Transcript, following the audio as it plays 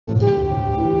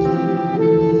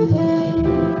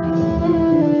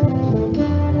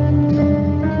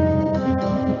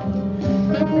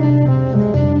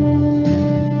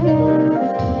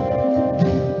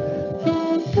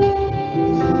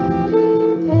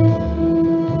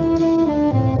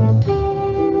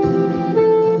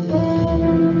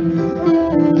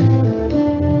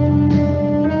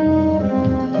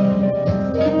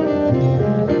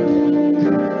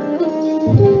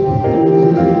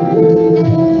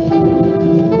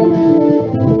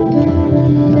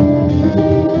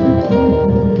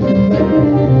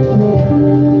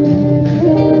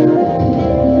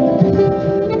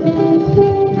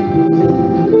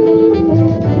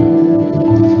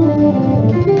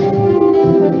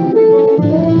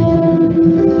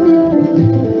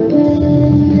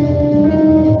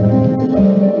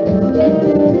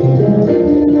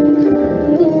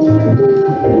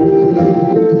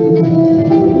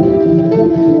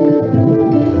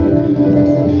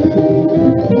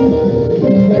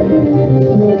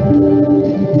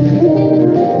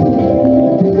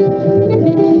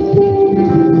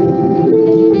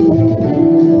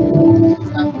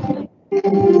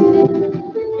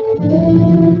Good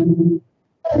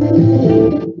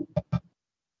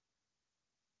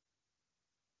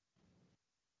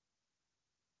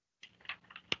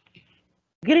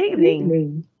evening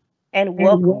Evening, and and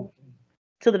welcome welcome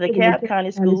to the to the DeKalb DeKalb County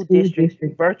County School School District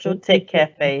District Virtual Virtual Tech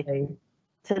Tech Cafe. Cafe.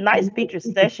 Tonight's Tonight's featured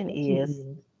featured session session is is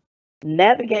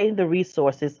Navigating the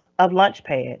Resources of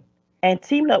Launchpad and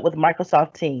Teaming Up with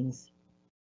Microsoft Teams.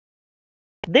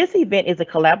 This event is a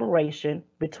collaboration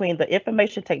between the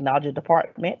Information Technology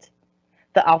Department,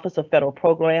 the Office of Federal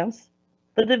Programs,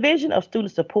 the Division of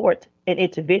Student Support and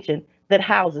Intervention that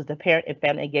houses the Parent and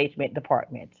Family Engagement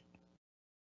Department.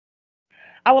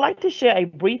 I would like to share a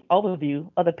brief overview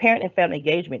of the Parent and Family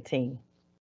Engagement Team.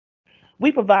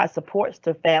 We provide supports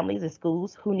to families and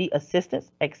schools who need assistance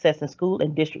accessing school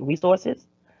and district resources,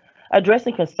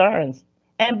 addressing concerns,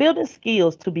 and building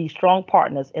skills to be strong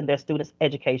partners in their students'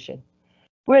 education.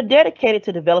 We're dedicated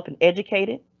to developing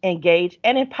educated, engaged,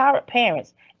 and empowered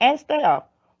parents and staff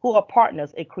who are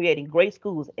partners in creating great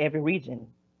schools in every region.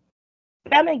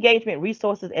 Family engagement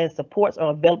resources and supports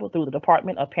are available through the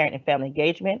Department of Parent and Family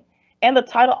Engagement and the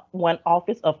Title I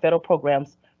Office of Federal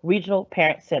Programs Regional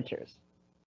Parent Centers.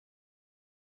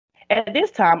 At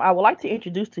this time, I would like to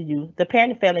introduce to you the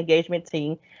Parent and Family Engagement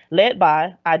Team led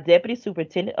by our Deputy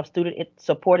Superintendent of Student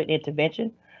Support and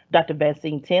Intervention, Dr.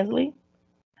 Vancine Tinsley,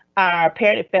 our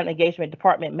Parent and Family Engagement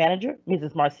Department Manager,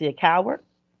 Mrs. Marcia Coward.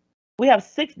 We have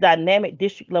 6 dynamic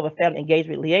district level family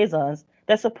engagement liaisons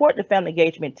that support the family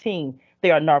engagement team. They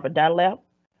are Narva Dunlap,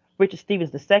 Richard Stevens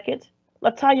II,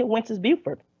 Latanya Winters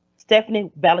Buford,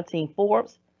 Stephanie Valentine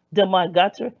Forbes, Delmont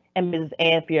Gunter, and Mrs.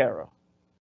 Ann Fierro.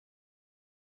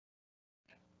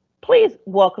 Please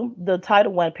welcome the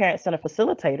Title I Parent Center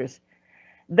facilitators.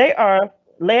 They are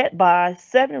led by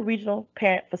 7 regional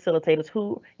parent facilitators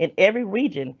who, in every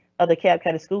region of the DeKalb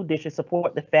County School District,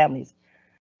 support the families.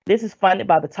 This is funded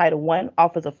by the Title I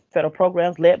Office of Federal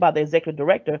Programs, led by the Executive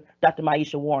Director, Dr.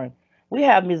 Maisha Warren. We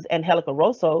have Ms. Angelica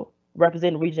Rosso,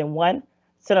 representing Region 1.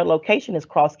 Center location is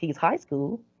Cross Keys High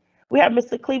School. We have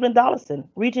Mr. Cleveland Dollison,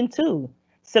 Region 2.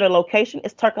 Center location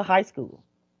is Turker High School.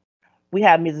 We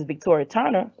have Mrs. Victoria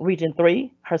Turner, Region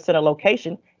 3. Her center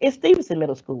location is Stevenson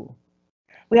Middle School.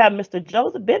 We have Mr.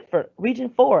 Joseph Bedford, Region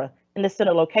 4, and the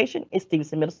center location is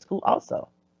Stevenson Middle School also.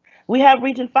 We have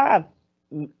Region 5.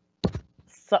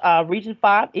 Region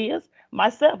 5 is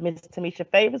myself, Ms. Tamisha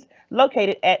Favors,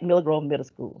 located at Mill Grove Middle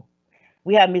School.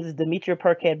 We have Mrs. Demetria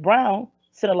Perkett Brown,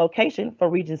 center location for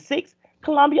Region 6,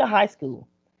 Columbia High School.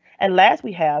 And last,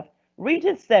 we have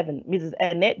Region 7, Mrs.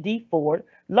 Annette D. Ford,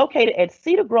 located at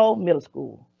Cedar Grove Middle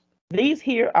School. These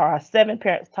here are our 7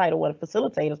 parents Title I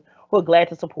facilitators who are glad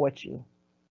to support you.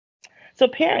 So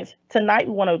parents, tonight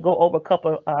we want to go over a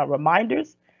couple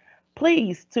reminders.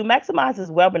 Please, to maximize this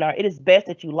webinar, it is best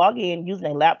that you log in using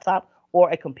a laptop or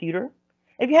a computer.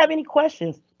 If you have any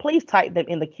questions, please type them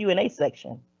in the Q&A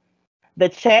section. The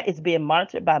chat is being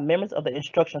monitored by members of the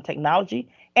Instructional Technology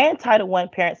and Title I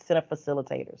Parent Center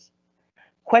facilitators.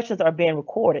 Questions are being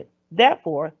recorded.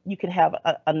 Therefore, you can have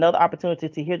another opportunity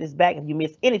to hear this back if you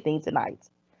miss anything tonight.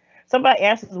 Some of our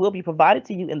answers will be provided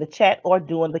to you in the chat or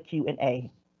during the Q&A.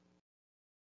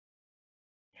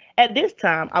 At this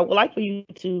time, I would like for you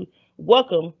to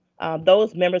welcome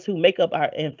those members who make up our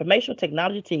informational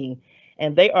technology team,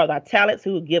 and they are our talents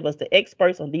who will give us the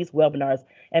experts on these webinars.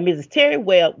 And Mrs. Terry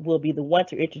Webb will be the one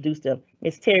to introduce them.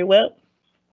 Ms. Terry Webb.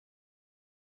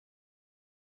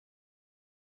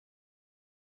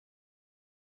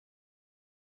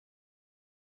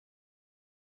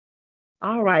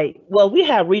 All right. Well, we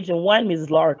have Region 1, Mrs.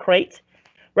 Laura Crate.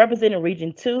 Representing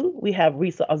Region 2, we have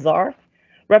Risa Azar.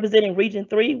 Representing Region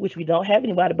 3, which we don't have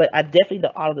anybody, but I definitely,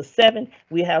 out of the 7,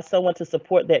 we have someone to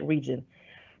support that region.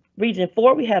 Region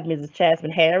 4, we have Mrs.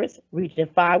 Jasmine Harris. Region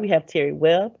 5, we have Terry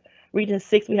Webb. Region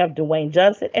 6, we have Dwayne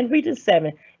Johnson. And Region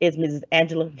 7 is Mrs.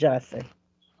 Angela Johnson.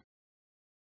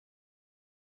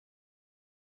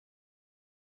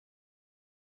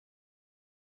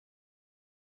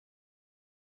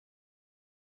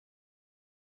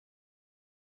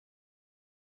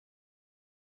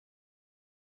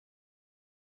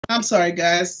 I'm sorry,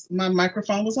 guys. My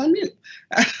microphone was on mute.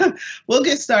 We'll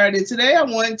get started. Today, I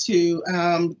want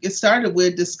to get started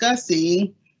with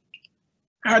discussing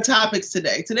our topics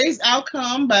today. Today's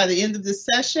outcome, by the end of this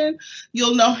session,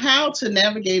 you'll know how to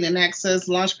navigate and access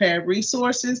Launchpad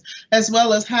resources, as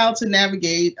well as how to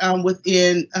navigate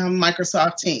within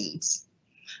Microsoft Teams.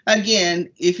 Again,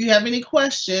 if you have any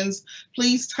questions,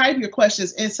 please type your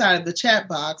questions inside of the chat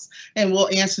box, and we'll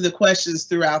answer the questions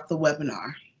throughout the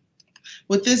webinar.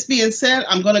 With this being said,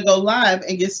 I'm going to go live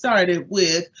and get started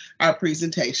with our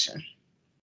presentation.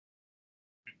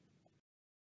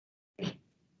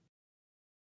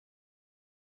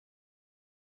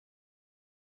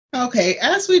 Okay,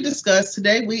 as we discussed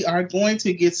today, we are going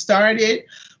to get started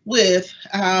with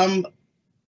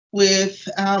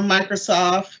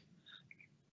Microsoft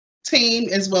Team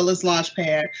as well as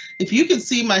Launchpad. If you can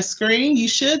see my screen, you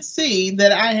should see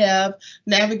that I have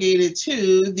navigated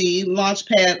to the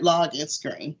Launchpad login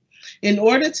screen. In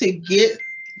order to get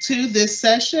to this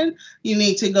session, you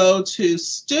need to go to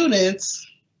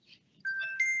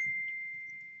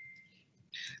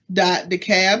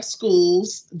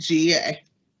students.DeKalbSchoolsGA.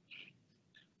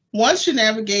 Once you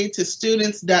navigate to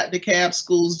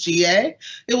students.DeKalbSchoolsGA,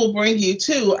 it will bring you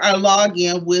to our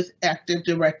login with Active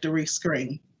Directory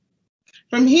screen.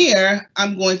 From here,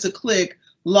 I'm going to click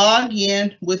Log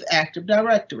in with Active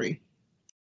Directory.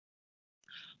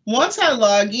 Once I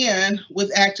log in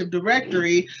with Active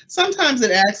Directory, sometimes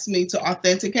it asks me to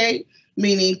authenticate,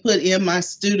 meaning put in my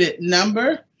student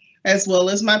number as well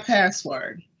as my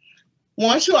password.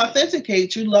 Once you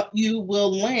authenticate, you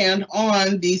will land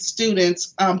on the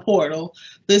student's portal.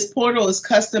 This portal is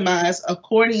customized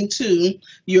according to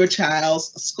your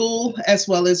child's school as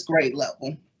well as grade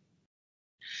level.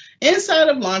 Inside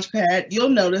of Launchpad, you'll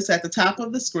notice at the top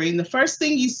of the screen, the first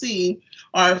thing you see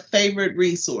are favorite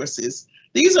resources.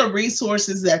 These are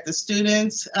resources that the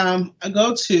students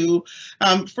go to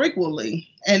frequently.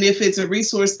 And if it's a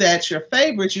resource that's your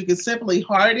favorite, you can simply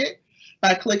heart it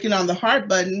by clicking on the heart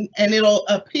button, and it'll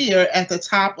appear at the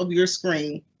top of your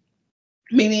screen,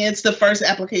 meaning it's the first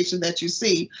application that you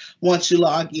see once you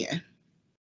log in.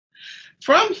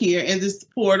 From here in this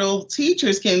portal,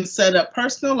 teachers can set up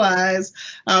personalized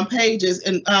pages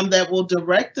that will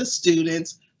direct the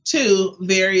students to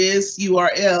various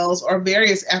URLs or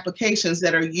various applications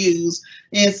that are used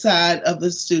inside of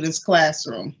the student's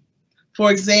classroom.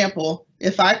 For example,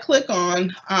 if I click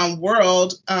on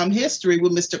World History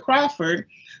with Mr. Crawford,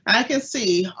 I can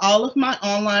see all of my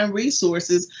online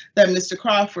resources that Mr.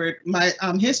 Crawford, my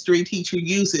history teacher,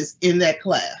 uses in that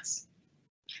class.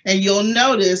 And you'll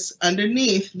notice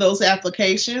underneath those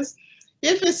applications,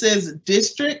 if it says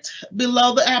district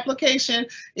below the application,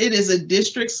 it is a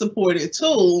district supported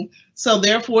tool. So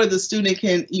therefore the student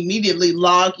can immediately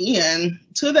log in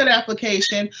to that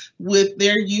application with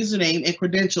their username and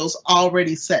credentials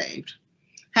already saved.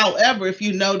 However, if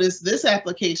you notice this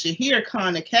application here,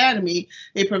 Khan Academy,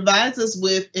 it provides us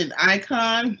with an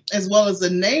icon as well as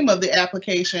the name of the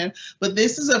application, but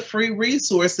this is a free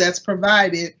resource that's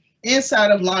provided inside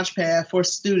of Launchpad for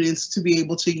students to be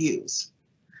able to use.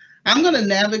 I'm going to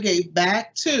navigate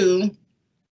back to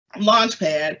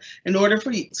Launchpad in order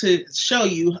for you to show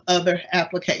you other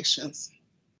applications.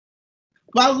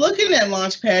 While looking at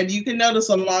Launchpad, you can notice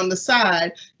along the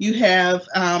side, you have,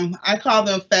 I call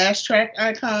them fast track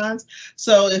icons.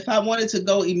 So if I wanted to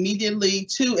go immediately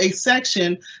to a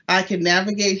section, I can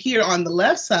navigate here on the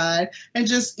left side and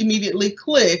just immediately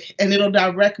click, and it'll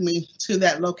direct me to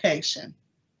that location.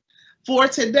 For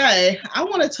today, I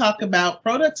want to talk about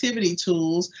productivity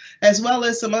tools as well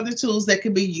as some other tools that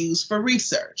can be used for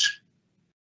research.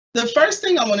 The first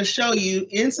thing I want to show you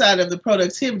inside of the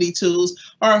productivity tools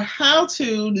are how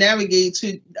to navigate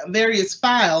to various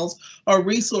files or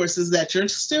resources that your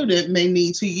student may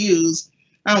need to use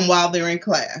while they're in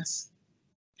class.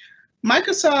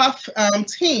 Microsoft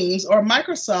Teams or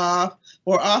Microsoft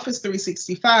or Office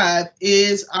 365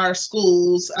 is our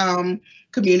school's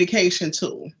communication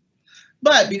tool.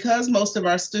 But because most of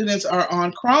our students are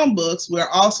on Chromebooks, we're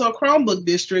also a Chromebook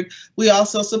district, we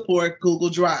also support Google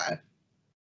Drive.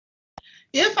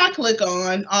 If I click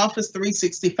on Office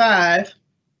 365,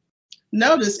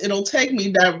 notice it'll take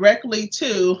me directly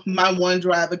to my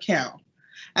OneDrive account.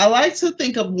 I like to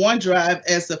think of OneDrive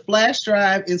as the flash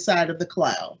drive inside of the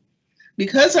cloud.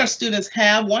 Because our students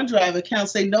have OneDrive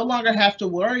accounts, they no longer have to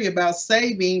worry about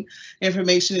saving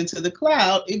information into the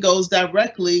cloud. It goes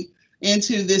directly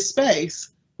into this space,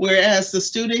 whereas the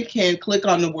student can click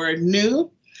on the word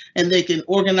new and they can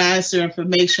organize their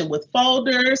information with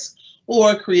folders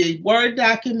or create Word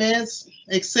documents,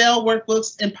 Excel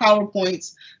workbooks, and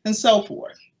PowerPoints, and so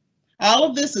forth. All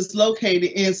of this is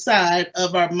located inside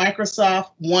of our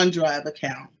Microsoft OneDrive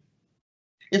account.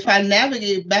 If I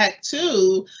navigate back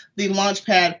to the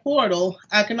Launchpad portal,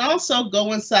 I can also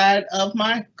go inside of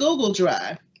my Google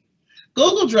Drive.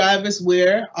 Google Drive is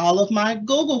where all of my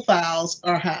Google files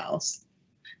are housed.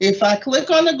 If I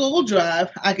click on the Google Drive,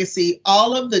 I can see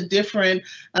all of the different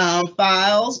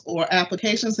files or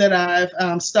applications that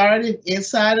I've started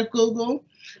inside of Google.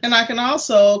 And I can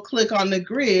also click on the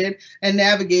grid and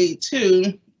navigate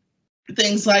to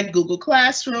things like Google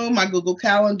Classroom, my Google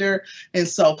Calendar, and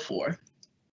so forth.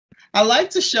 I like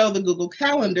to show the Google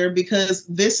Calendar because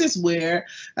this is where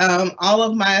all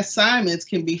of my assignments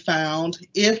can be found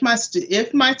if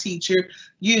my teacher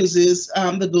uses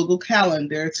the Google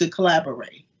Calendar to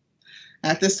collaborate.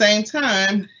 At the same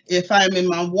time, if I'm in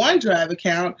my OneDrive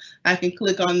account, I can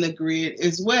click on the grid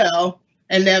as well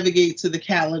and navigate to the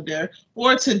calendar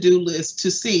or to-do list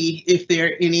to see if there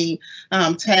are any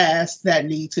tasks that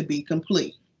need to be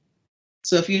complete.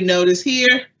 So if you notice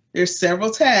here, there's several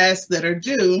tasks that are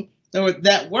due or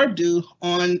that were due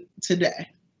on today.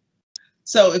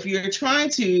 So if you're trying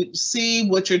to see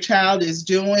what your child is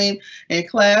doing in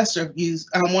class, or if you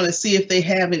want to see if they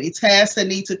have any tasks that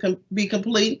need to be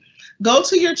complete, go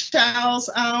to your child's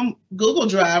Google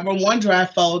Drive or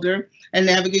OneDrive folder and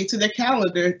navigate to their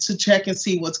calendar to check and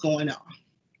see what's going on.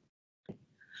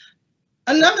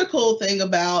 Another cool thing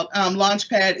about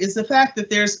Launchpad is the fact that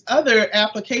there's other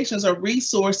applications or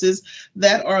resources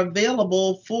that are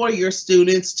available for your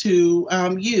students to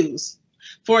use.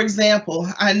 For example,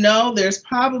 I know there's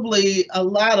probably a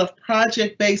lot of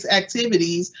project-based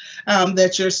activities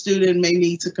that your student may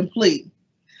need to complete.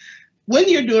 When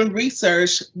you're doing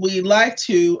research, we like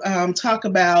to talk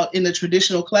about, in the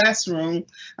traditional classroom,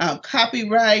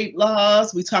 copyright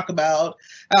laws. We talk about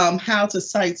how to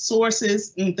cite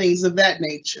sources and things of that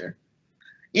nature.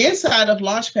 Inside of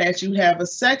Launchpad, you have a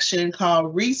section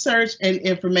called Research and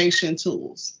Information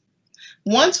Tools.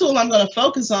 One tool I'm going to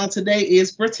focus on today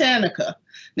is Britannica.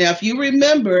 Now, if you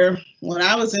remember, when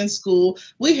I was in school,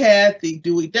 we had the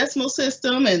Dewey Decimal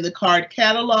System and the card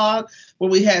catalog, where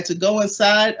we had to go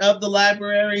inside of the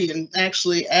library and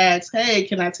actually ask, hey,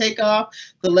 can I take off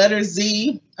the letter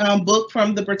Z book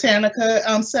from the Britannica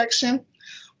section?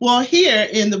 Well, here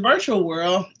in the virtual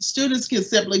world, students can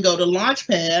simply go to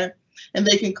Launchpad and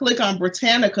they can click on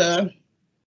Britannica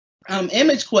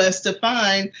Image Quest to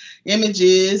find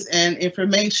images and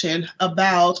information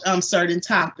about certain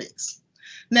topics.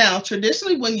 Now,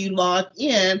 traditionally, when you log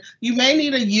in, you may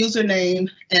need a username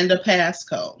and a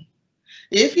passcode.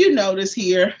 If you notice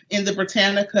here in the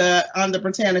Britannica, on the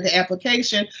Britannica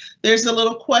application, there's a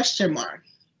little question mark.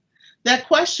 That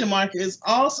question mark is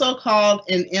also called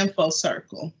an info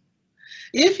circle.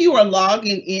 If you are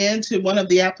logging into one of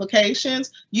the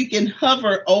applications, you can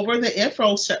hover over the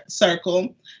info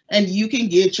circle and you can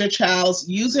get your child's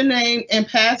username and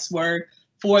password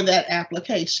for that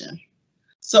application.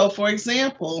 So for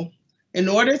example, in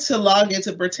order to log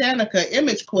into Britannica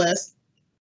Image Quest,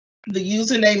 the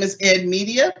username is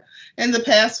EdMedia and the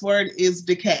password is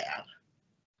DeKalb.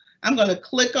 I'm going to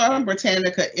click on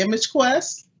Britannica Image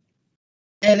Quest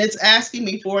and it's asking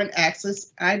me for an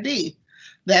access ID.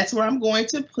 That's where I'm going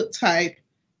to type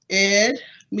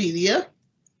EdMedia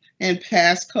and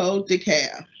passcode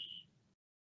DeKalb.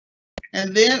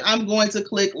 And then I'm going to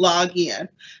click log in.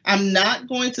 I'm not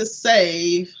going to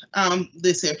save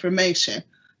this information.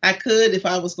 I could if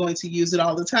I was going to use it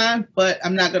all the time, but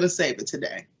I'm not going to save it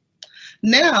today.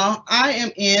 Now I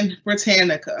am in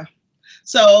Britannica.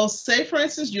 So say for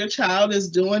instance, your child is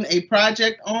doing a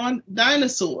project on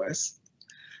dinosaurs.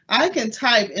 I can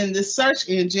type in this search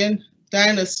engine,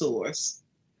 dinosaurs.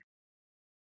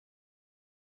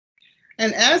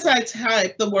 And as I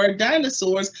type the word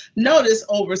dinosaurs, notice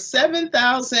over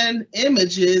 7,000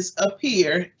 images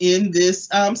appear in this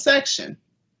section.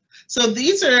 So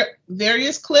these are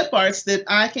various clip arts that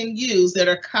I can use that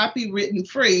are copywritten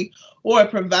free, or it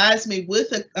provides me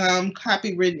with a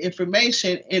copywritten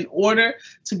information in order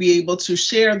to be able to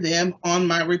share them on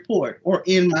my report or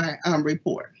in my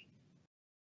report.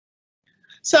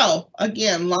 So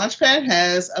again, Launchpad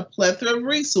has a plethora of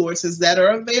resources that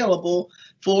are available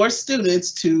for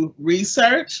students to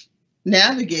research,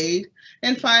 navigate,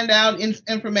 and find out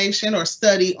information or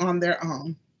study on their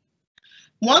own.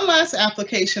 One last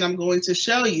application I'm going to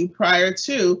show you prior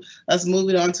to us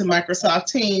moving on to Microsoft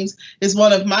Teams is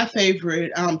one of my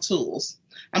favorite tools.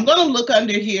 I'm going to look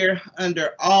under here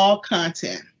under all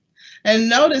content. And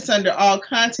notice under all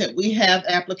content, we have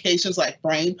applications like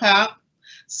BrainPop,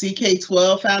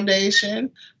 CK12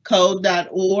 Foundation,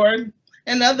 Code.org,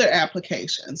 and other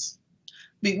applications.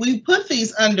 We put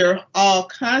these under all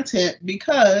content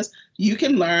because you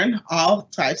can learn all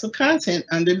types of content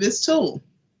under this tool.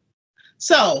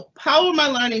 So Power My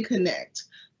Learning Connect.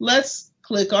 Let's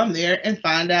click on there and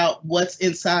find out what's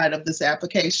inside of this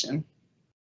application.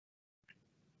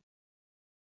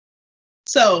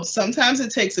 So sometimes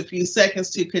it takes a few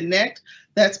seconds to connect.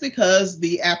 That's because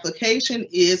the application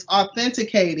is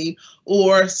authenticating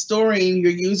or storing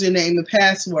your username and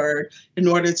password in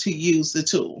order to use the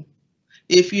tool.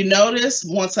 If you notice,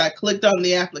 once I clicked on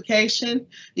the application,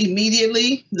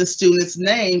 immediately the student's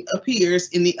name appears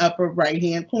in the upper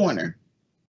right-hand corner.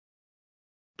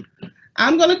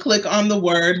 I'm going to click on the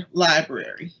word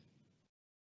library.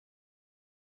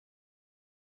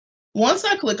 Once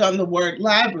I click on the word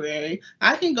library,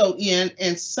 I can go in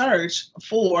and search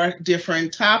for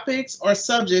different topics or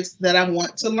subjects that I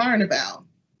want to learn about.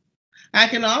 I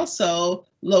can also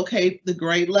locate the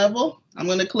grade level. I'm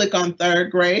going to click on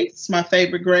third grade. It's my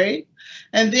favorite grade.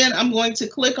 And then I'm going to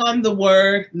click on the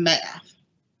word math.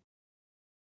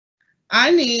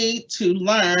 I need to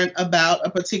learn about a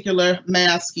particular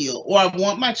math skill, or I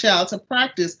want my child to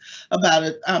practice about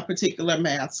a particular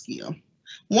math skill.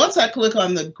 Once I click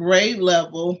on the grade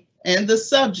level and the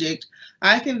subject,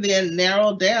 I can then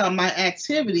narrow down my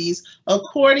activities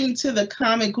according to the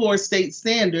Common Core state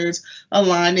standards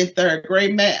aligned in third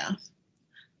grade math.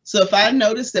 So if I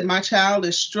notice that my child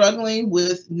is struggling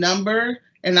with number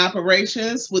and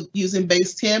operations with using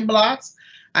base 10 blocks,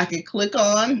 I can click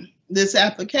on this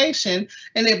application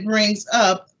and it brings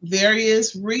up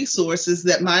various resources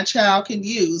that my child can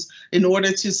use in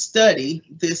order to study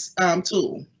this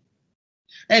tool.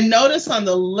 And notice on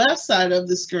the left side of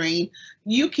the screen,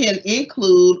 you can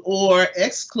include or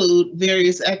exclude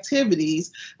various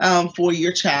activities for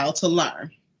your child to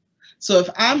learn. So if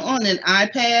I'm on an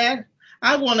iPad,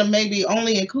 I want to maybe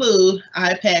only include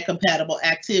iPad compatible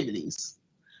activities.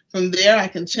 From there, I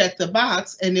can check the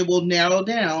box and it will narrow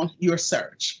down your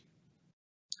search.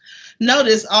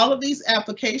 Notice all of these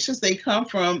applications, they come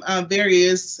from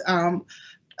various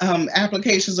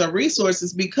applications or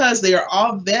resources because they are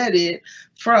all vetted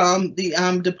from the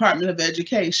Department of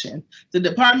Education. The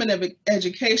Department of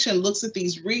Education looks at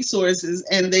these resources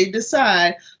and they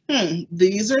decide,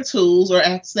 these are tools or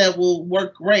apps that will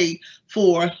work great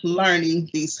for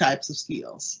learning these types of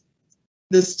skills.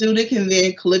 The student can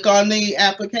then click on the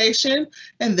application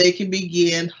and they can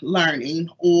begin learning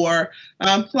or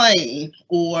playing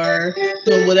or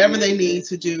doing whatever they need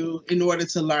to do in order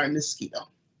to learn the skill.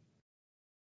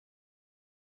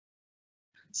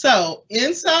 So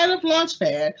inside of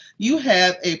Launchpad, you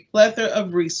have a plethora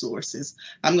of resources.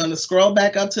 I'm going to scroll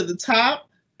back up to the top.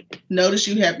 Notice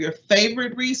you have your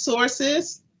favorite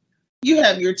resources. You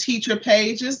have your teacher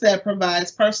pages that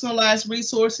provides personalized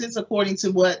resources according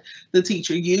to what the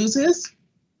teacher uses.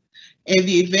 In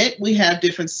the event, we have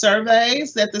different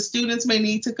surveys that the students may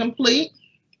need to complete.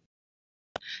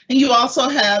 And you also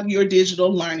have your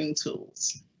digital learning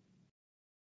tools.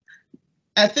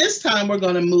 At this time, we're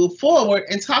going to move forward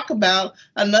and talk about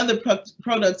another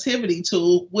productivity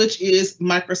tool, which is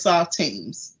Microsoft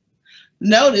Teams.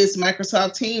 Notice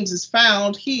Microsoft Teams is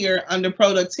found here under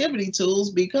productivity tools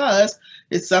because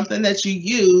it's something that you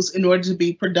use in order to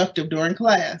be productive during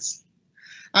class.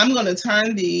 I'm going to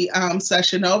turn the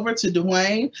session over to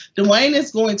Dwayne. Dwayne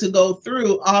is going to go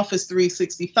through Office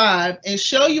 365 and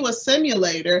show you a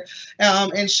simulator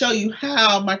and show you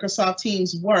how Microsoft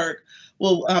Teams work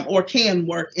or can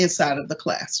work inside of the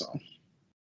classroom.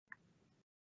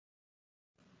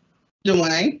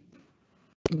 Dwayne.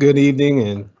 Good evening,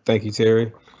 and thank you,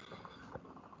 Terry.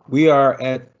 We are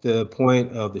at the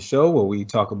point of the show where we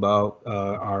talk about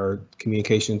our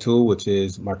communication tool, which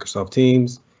is Microsoft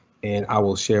Teams, and I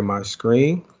will share my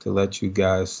screen to let you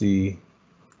guys see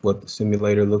what the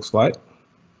simulator looks like.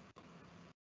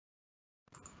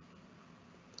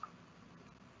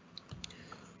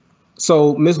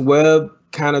 So Ms. Webb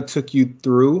kind of took you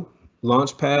through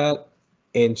Launchpad,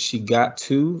 and she got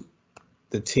to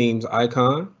the Teams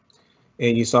icon.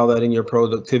 And you saw that in your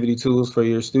productivity tools for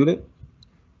your student.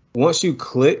 Once you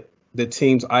click the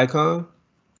Teams icon,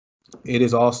 it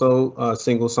is also a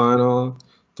single sign-on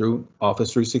through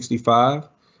Office 365,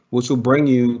 which will bring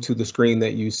you to the screen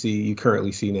that you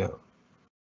currently see now.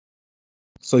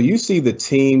 So you see the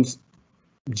Teams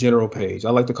general page.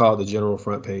 I like to call it the general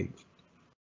front page.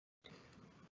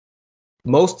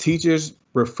 Most teachers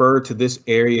refer to this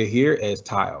area here as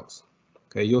tiles.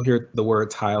 Okay, you'll hear the word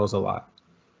tiles a lot.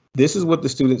 This is what the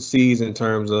student sees in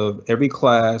terms of every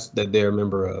class that they're a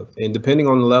member of. And depending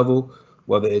on the level,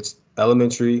 whether it's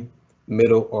elementary,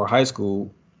 middle, or high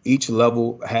school, each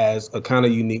level has a kind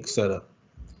of unique setup.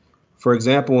 For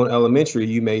example, in elementary,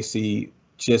 you may see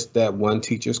just that one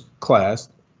teacher's class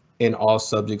and all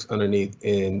subjects underneath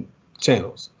in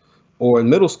channels. Or in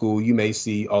middle school, you may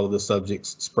see all of the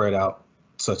subjects spread out,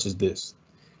 such as this.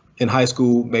 In high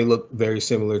school, may look very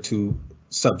similar to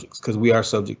subjects because we are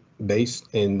subject based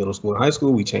in middle school and high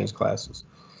school. We change classes.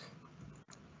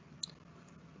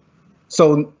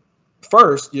 So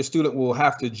first, your student will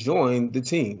have to join the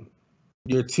team.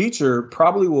 Your teacher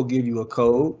probably will give you a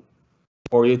code,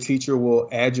 or your teacher will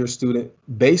add your student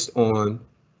based on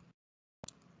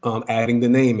adding the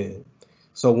name in.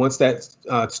 So once that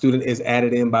student is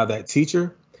added in by that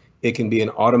teacher, it can be an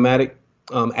automatic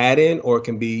add-in, or it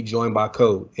can be joined by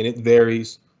code, and it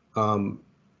varies from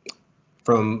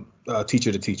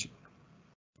teacher to teacher.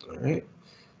 All right.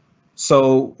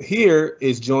 So here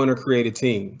is join or create a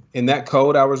team. In that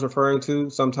code I was referring to,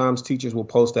 sometimes teachers will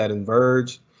post that in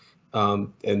Verge,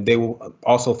 and they will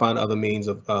also find other means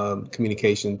of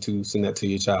communication to send that to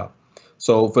your child.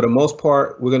 So for the most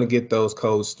part, we're going to get those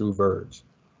codes through Verge.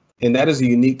 And that is a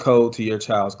unique code to your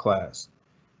child's class.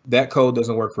 That code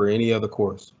doesn't work for any other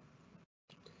course.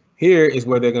 Here is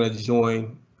where they're going to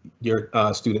join your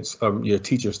students, your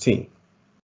teacher's team.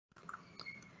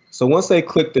 So once they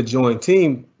click the join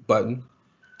team button,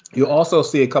 you'll also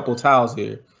see a couple tiles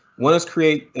here. One is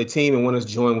create a team and one is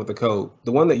join with the code.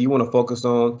 The one that you want to focus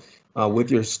on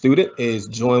with your student is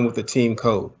join with the team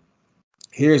code.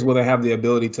 Here's where they have the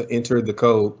ability to enter the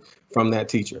code from that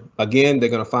teacher. Again, they're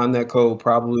going to find that code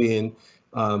probably in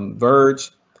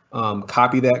Verge.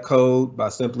 Copy that code by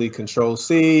simply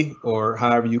Control-C, or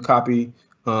however you copy,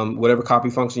 whatever copy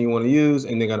function you want to use,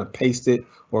 and they're going to paste it,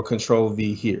 or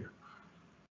Control-V here.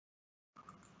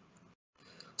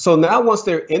 So now once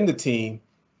they're in the team,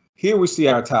 here we see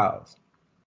our tiles.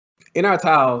 In our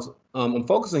tiles, I'm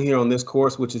focusing here on this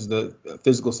course, which is the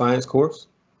physical science course.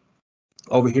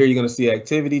 Over here, you're going to see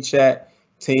activity, chat,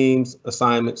 teams,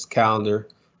 assignments, calendar,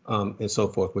 and so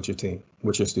forth with your team,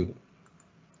 with your student.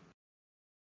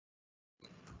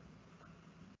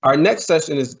 Our next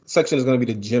section is going to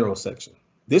be the general section.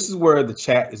 This is where the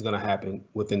chat is going to happen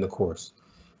within the course.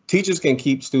 Teachers can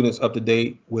keep students up to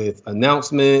date with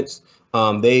announcements.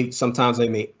 Sometimes they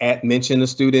may mention a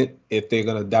student if they're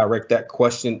going to direct that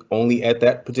question only at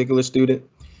that particular student.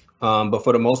 But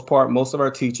for the most part, most of our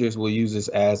teachers will use this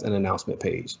as an announcement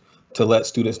page to let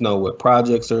students know what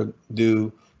projects are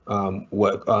due,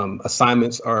 what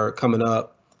assignments are coming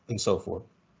up, and so forth.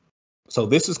 So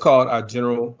this is called our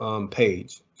general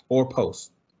page or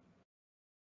post.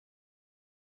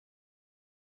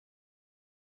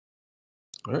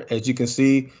 All right, as you can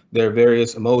see, there are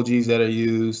various emojis that are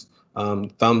used,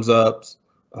 thumbs ups,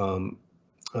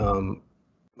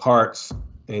 hearts,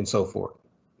 and so forth.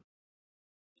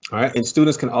 All right, and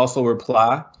students can also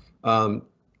reply to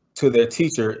their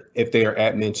teacher if they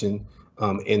are mentioned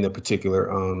in the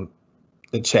particular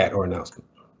the chat or announcement.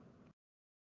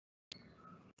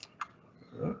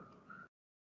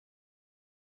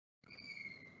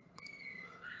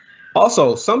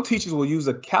 Also, some teachers will use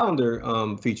a calendar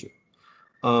feature.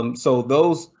 So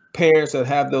those parents that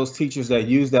have those teachers that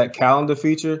use that calendar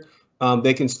feature,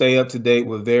 they can stay up to date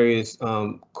with various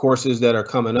courses that are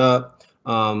coming up.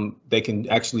 They can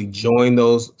actually join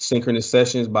those synchronous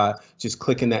sessions by just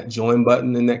clicking that join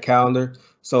button in that calendar.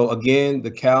 So again,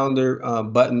 the calendar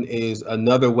button is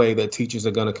another way that teachers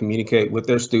are going to communicate with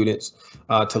their students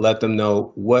to let them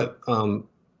know what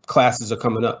classes are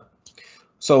coming up.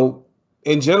 So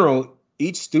in general,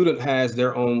 each student has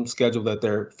their own schedule that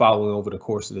they're following over the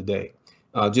course of the day.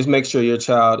 Just make sure your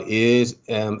child is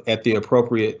at the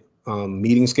appropriate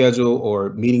meeting schedule or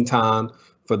meeting time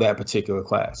for that particular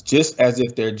class, just as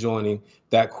if they're joining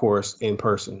that course in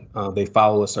person. They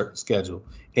follow a certain schedule,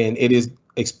 and it is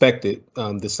expected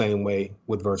the same way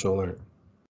with virtual learning.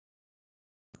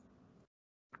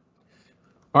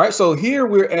 All right, so here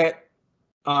we're at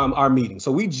our meeting.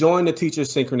 So we joined the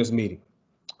teacher's synchronous meeting.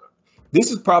 This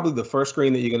is probably the first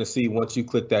screen that you're going to see once you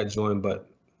click that join button.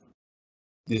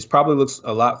 This probably looks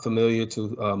a lot familiar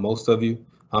to most of you.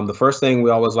 The first thing we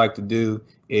always like to do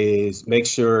is make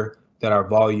sure that our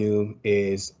volume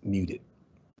is muted.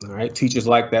 All right, teachers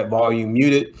like that volume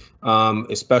muted,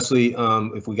 especially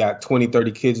if we got 20,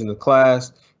 30 kids in the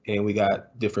class and we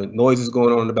got different noises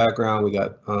going on in the background. We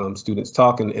got students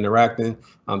talking, interacting,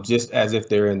 just as if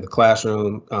they're in the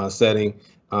classroom setting.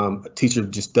 A teacher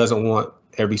just doesn't want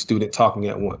every student talking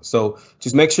at once. So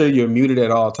just make sure you're muted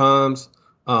at all times.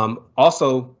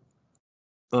 Also,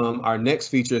 our next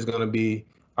feature is going to be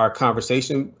our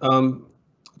conversation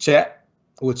chat,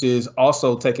 which is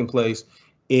also taking place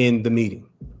in the meeting.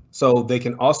 So they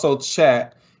can also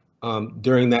chat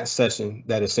during that session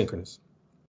that is synchronous.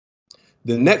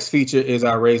 The next feature is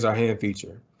our raise our hand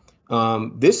feature.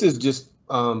 This is just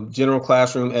general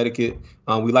classroom etiquette.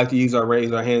 We like to use our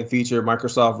raise our hand feature.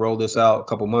 Microsoft rolled this out a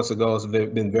couple months ago. It's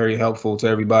been very helpful to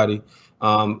everybody.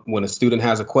 When a student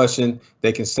has a question,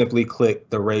 they can simply click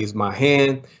the raise my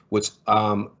hand, which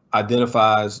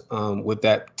identifies with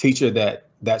that teacher that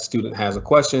that student has a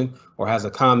question or has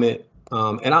a comment.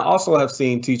 And I also have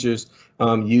seen teachers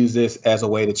use this as a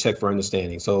way to check for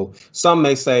understanding. So some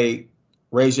may say,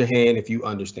 raise your hand if you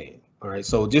understand. All right,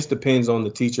 so it just depends on the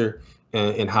teacher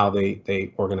and how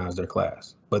they organize their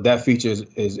class. But that feature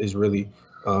is really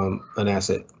an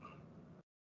asset.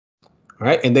 All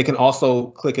right, and they can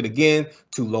also click it again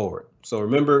to lower it. So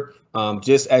remember,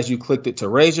 just as you clicked it to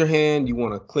raise your hand, you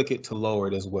want to click it to lower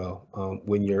it as well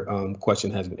when your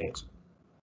question has been answered.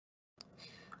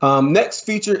 Next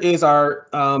feature is our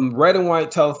red and white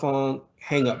telephone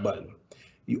hang up button.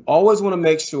 You always want to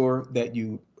make sure that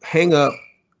you hang up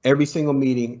every single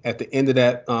meeting at the end of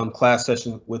that class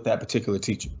session with that particular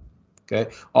teacher. Okay,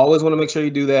 always want to make sure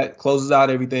you do that. Closes out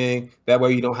everything. That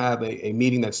way you don't have a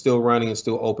meeting that's still running and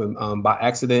still open by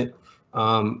accident.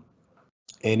 And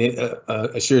it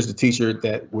assures the teacher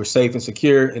that we're safe and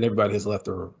secure and everybody has left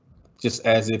the room. Just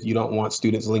as if you don't want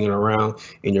students lingering around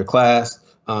in your class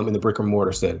in the brick and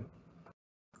mortar setting.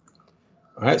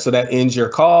 All right, so that ends your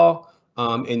call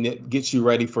and it gets you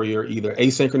ready for your either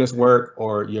asynchronous work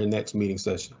or your next meeting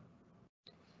session.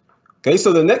 Okay,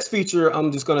 so the next feature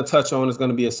I'm just going to touch on is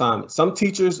going to be assignments. Some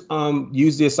teachers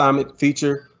use the assignment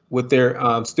feature with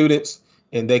their students,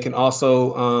 and they can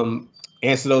also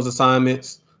answer those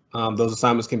assignments. Those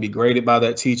assignments can be graded by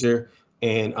that teacher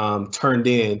and turned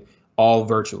in all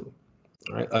virtually.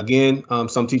 All right. Again,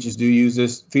 some teachers do use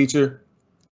this feature,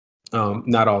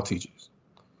 not all teachers.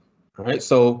 All right,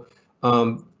 so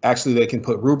actually they can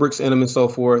put rubrics in them and so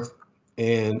forth.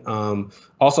 And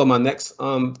also my next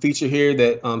feature here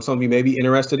that some of you may be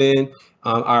interested in,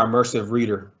 our immersive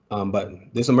reader button.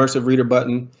 This immersive reader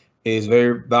button is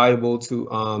very valuable to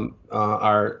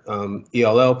our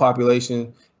ELL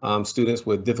population, students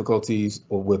with difficulties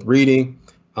with reading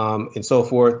and so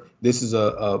forth. This is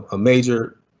a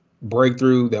major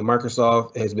breakthrough that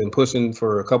Microsoft has been pushing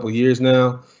for a couple of years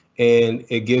now, and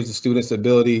it gives the students the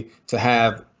ability to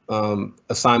have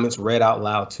assignments read out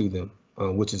loud to them,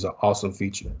 which is an awesome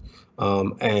feature.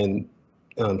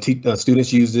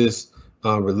 Students use this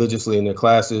religiously in their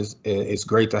classes. It's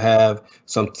great to have.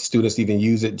 Some students even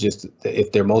use it just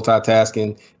if they're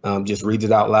multitasking, just reads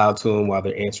it out loud to them while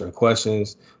they're answering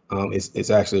questions. It's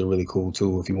actually a really cool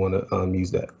tool if you want to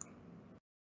use that.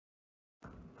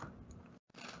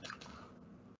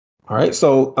 All right,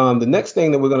 so the next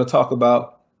thing that we're going to talk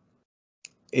about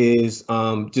is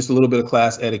just a little bit of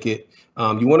class etiquette.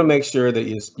 You want to make sure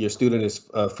that your student is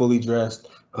fully dressed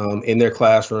in their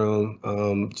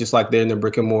classroom, just like they're in their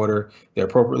brick and mortar. They're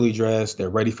appropriately dressed, they're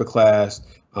ready for class,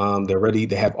 they're ready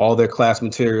to have all their class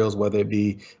materials, whether it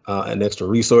be an extra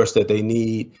resource that they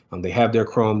need. They have their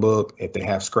Chromebook, if they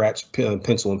have scratch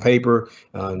pencil and paper,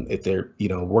 if they're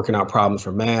working out problems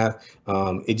for math.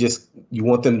 You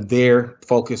want them there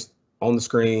focused on the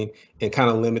screen and kind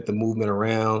of limit the movement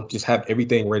around, just have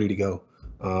everything ready to go.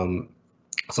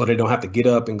 So they don't have to get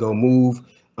up and go move,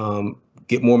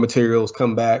 get more materials,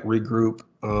 come back, regroup.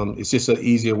 It's just an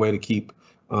easier way to keep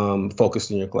focused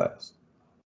in your class.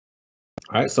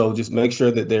 All right, so just make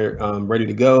sure that they're ready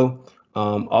to go.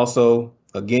 Also,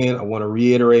 again, I want to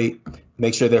reiterate,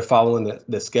 make sure they're following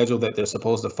the schedule that they're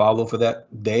supposed to follow for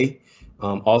that day.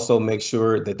 Also, make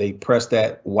sure that they press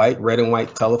that red and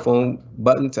white telephone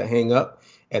button to hang up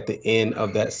at the end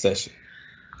of that session.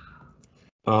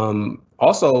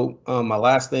 Also, my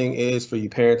last thing is for you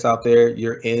parents out there,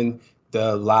 you're in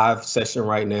the live session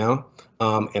right now.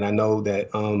 And I know that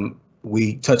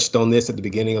we touched on this at the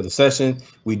beginning of the session.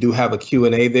 We do have a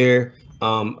Q&A there.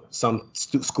 Some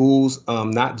schools,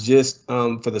 not just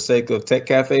for the sake of tech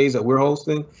cafes that we're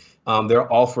hosting, they'll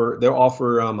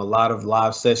offer a lot of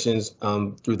live sessions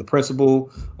through the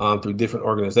principal, through different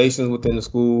organizations within the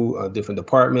school, different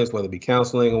departments, whether it be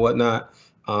counseling and whatnot.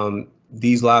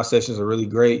 These live sessions are really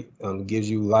great. Gives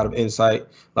you a lot of insight,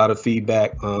 a lot of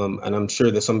feedback, and I'm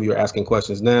sure that some of you are asking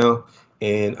questions now.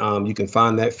 And you can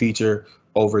find that feature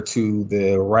over to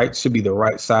the right, should be the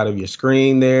right side of your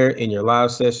screen there in your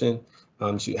live session.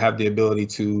 You have the ability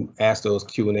to ask those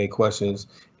Q&A questions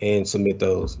and submit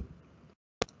those.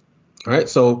 All right,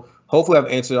 so hopefully I've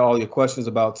answered all your questions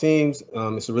about Teams.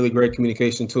 It's a really great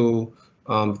communication tool.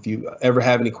 If you ever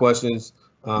have any questions,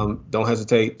 don't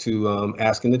hesitate to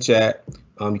ask in the chat.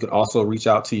 You can also reach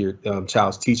out to your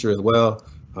child's teacher as well.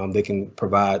 They can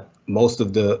provide most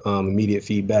of the immediate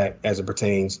feedback as it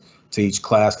pertains to each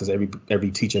class, because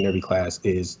every teacher in every class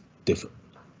is different.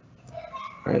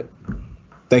 All right,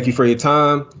 thank you for your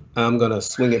time. I'm gonna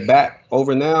swing it back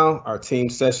over now. Our team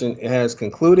session has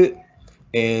concluded.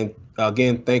 And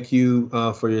again, thank you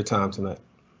for your time tonight.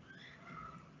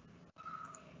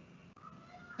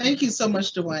 Thank you so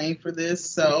much, Dwayne, for this.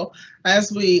 So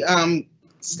as we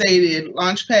stated,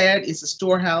 Launchpad is a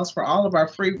storehouse for all of our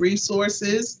free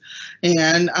resources,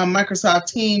 and Microsoft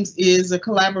Teams is a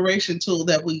collaboration tool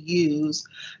that we use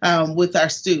with our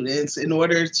students in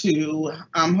order to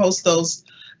host those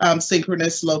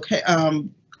synchronous and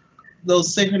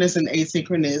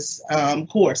asynchronous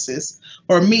courses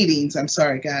or meetings. I'm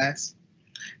sorry, guys.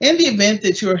 In the event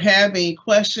that you're having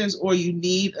questions or you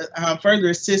need further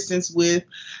assistance with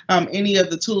any of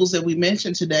the tools that we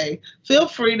mentioned today, feel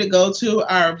free to go to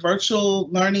our virtual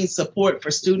learning support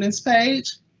for students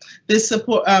page.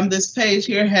 This page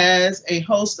here has a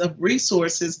host of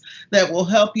resources that will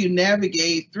help you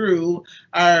navigate through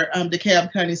our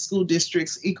DeKalb County School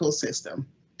District's ecosystem.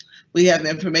 We have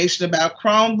information about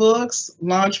Chromebooks,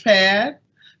 Launchpad,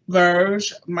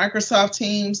 Verge, Microsoft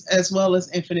Teams, as well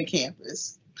as Infinite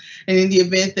Campus. And in the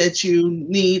event that you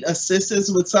need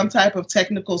assistance with some type of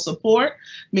technical support,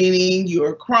 meaning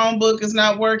your Chromebook is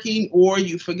not working or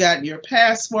you've forgotten your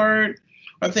password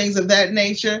or things of that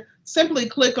nature, simply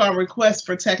click on Request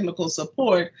for Technical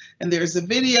Support, and there's a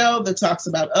video that talks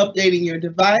about updating your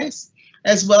device,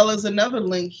 as well as another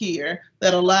link here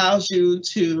that allows you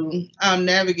to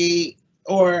navigate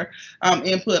or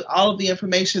input all of the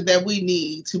information that we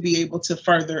need to be able to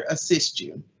further assist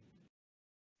you.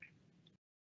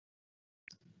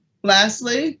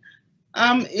 Lastly,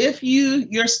 if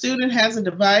your student has a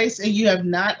device and you have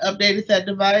not updated that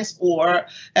device or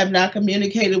have not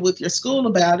communicated with your school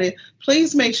about it,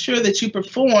 please make sure that you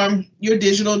perform your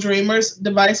Digital Dreamers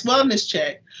device wellness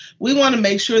check. We want to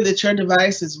make sure that your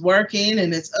device is working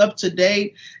and it's up to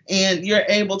date and you're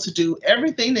able to do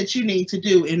everything that you need to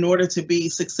do in order to be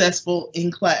successful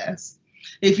in class.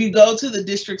 If you go to the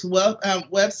district's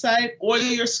website or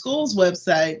your school's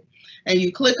website, and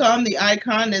you click on the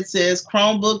icon that says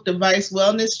Chromebook Device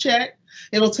Wellness Check,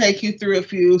 it'll take you through a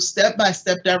few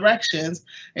step-by-step directions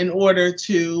in order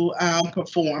to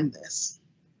perform this.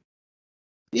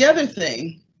 The other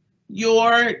thing,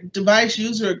 your device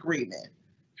user agreement.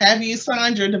 Have you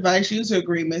signed your device user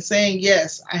agreement saying,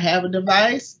 yes, I have a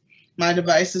device, my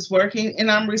device is working, and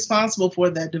I'm responsible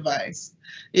for that device?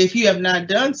 If you have not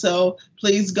done so,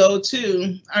 please go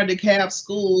to our DeKalb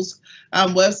Schools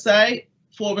website,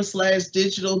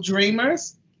 /Digital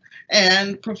Dreamers,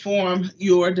 and perform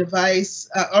your device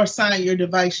or sign your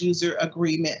device user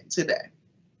agreement today.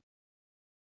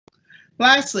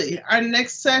 Lastly, our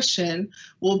next session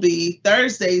will be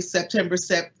Thursday, September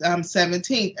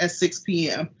 17th at 6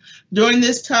 p.m. During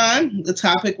this time, the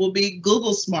topic will be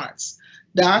Google Smarts,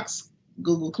 Docs,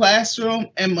 Google Classroom,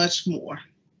 and much more.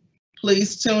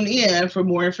 Please tune in for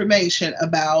more information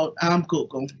about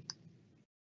Google.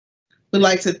 We'd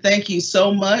like to thank you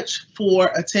so much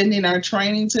for attending our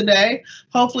training today.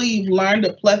 Hopefully you've learned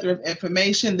a plethora of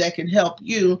information that can help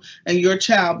you and your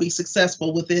child be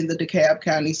successful within the DeKalb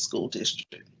County School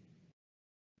District.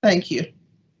 Thank you.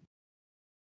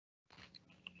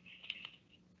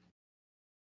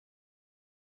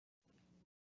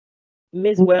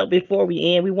 Ms. Webb, before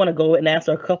we end, we want to go and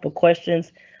answer a couple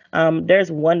questions. There's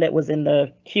one that was in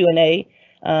the Q&A.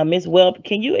 Ms. Webb,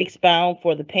 can you expound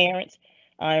for the parents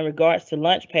in regards to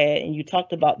Launchpad, and you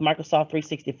talked about Microsoft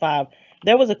 365.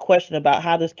 There was a question about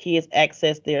how does kids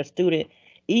access their student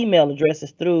email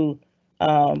addresses through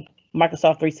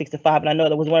Microsoft 365, and I know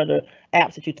that was one of the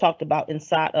apps that you talked about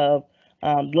inside of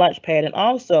Launchpad. And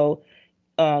also,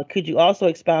 could you also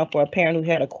expound for a parent who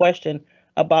had a question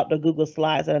about the Google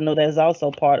Slides? And I know that is also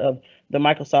part of the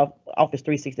Microsoft Office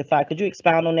 365. Could you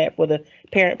expound on that for the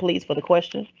parent, please, for the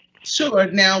question? Sure.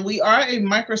 Now, we are a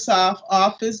Microsoft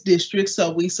Office district,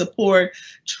 so we support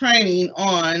training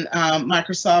on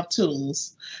Microsoft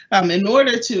tools. In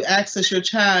order to access your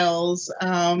child's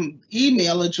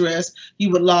email address, you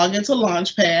would log into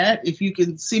Launchpad. If you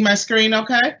can see my screen,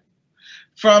 okay?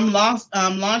 From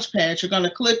Launchpad, you're going to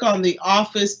click on the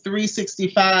Office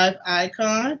 365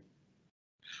 icon.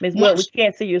 Ms. Webb, we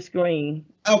can't see your screen.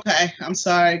 Okay. I'm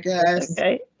sorry, guys. It's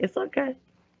okay. It's okay.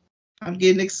 I'm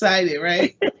getting excited,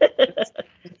 right?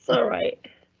 It's all right.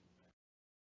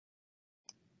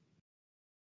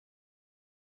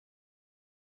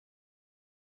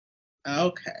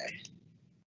 Okay.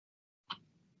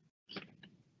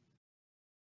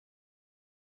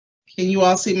 Can you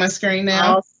all see my screen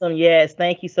now? Awesome. Yes.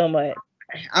 Thank you so much.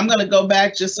 I'm going to go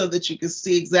back just so that you can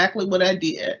see exactly what I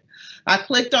did. I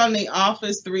clicked on the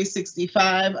Office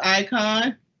 365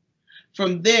 icon.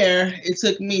 From there, it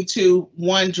took me to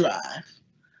OneDrive.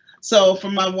 So for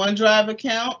my OneDrive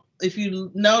account, if you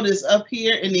notice up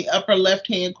here in the upper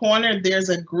left-hand corner, there's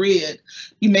a grid.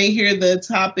 You may hear the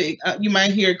topic, you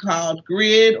might hear it called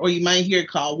Grid, or you might hear it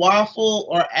called Waffle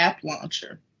or App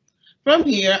Launcher. From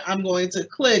here, I'm going to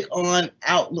click on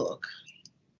Outlook.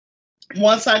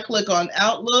 Once I click on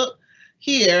Outlook,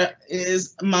 here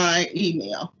is my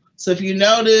email. So if you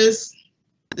notice,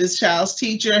 this child's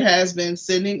teacher has been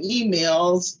sending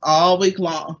emails all week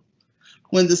long.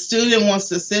 When the student wants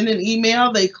to send an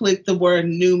email, they click the word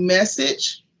New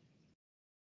Message.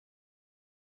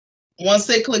 Once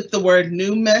they click the word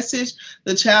new message,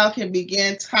 the child can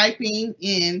begin typing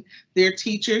in their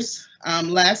teacher's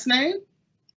last name.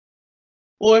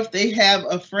 Or if they have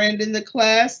a friend in the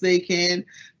class, they can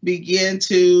begin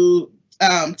to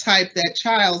type that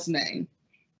child's name.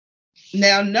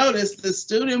 Now notice the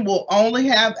student will only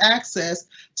have access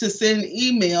to send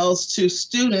emails to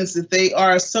students that they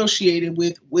are associated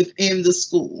with within the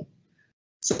school.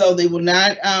 So they will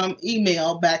not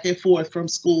email back and forth from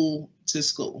school to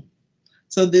school.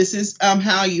 So this is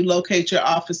how you locate your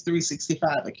Office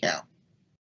 365 account.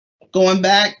 Going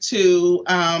back to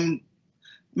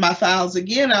my files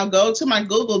again, I'll go to my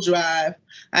Google Drive.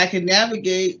 I can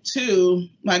navigate to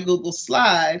my Google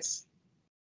Slides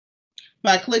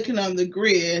by clicking on the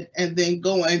grid and then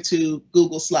going to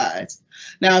Google Slides.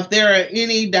 Now, if there are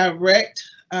any direct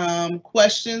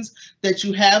questions that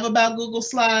you have about Google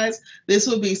Slides, this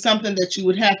would be something that you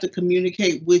would have to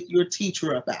communicate with your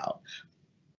teacher about.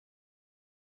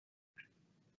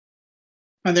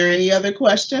 Are there any other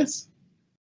questions?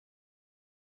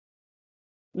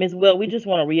 Ms. Well, we just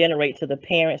want to reiterate to the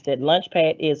parents that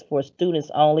Launchpad is for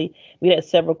students only. We had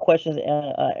several questions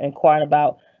inquiring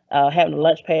about having a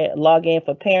Launchpad login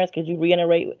for parents. Could you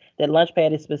reiterate that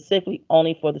Launchpad is specifically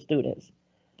only for the students?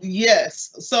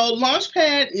 Yes, so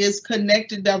Launchpad is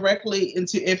connected directly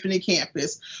into Infinite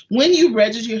Campus. When you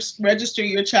register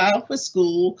your child for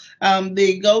school,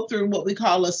 they go through what we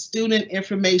call a student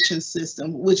information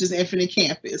system, which is Infinite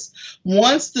Campus.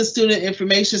 Once the student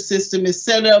information system is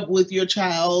set up with your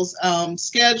child's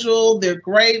schedule, their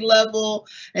grade level,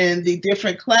 and the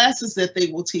different classes that they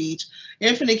will teach,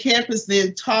 Infinite Campus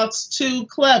then talks to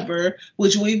Clever,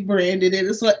 which we've branded it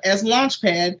as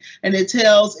Launchpad, and it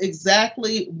tells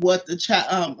exactly what the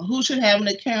child, who should have an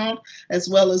account, as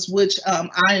well as which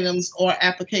items or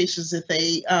applications that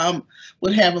they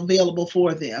would have available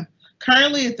for them.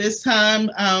 Currently, at this time,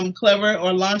 Clever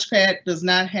or Launchpad does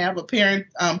not have a parent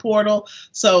portal.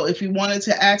 So if you wanted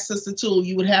to access the tool,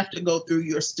 you would have to go through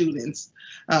your student's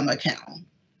account.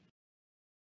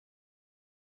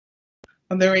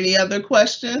 Are there any other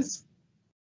questions?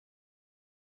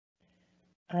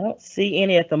 I don't see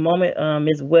any at the moment,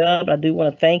 Ms. Webb. I do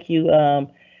want to thank you.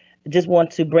 Just want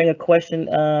to bring a question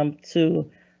to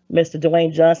Mr.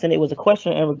 Dwayne Johnson. It was a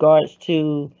question in regards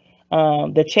to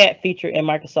the chat feature in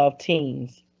Microsoft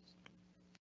Teams.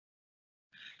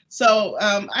 So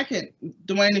I can,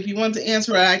 Dwayne, if you want to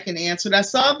answer it, I can answer it. I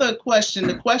saw the question.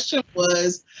 The question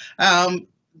was,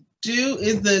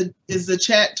 is the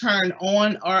chat turned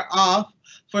on or off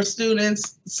for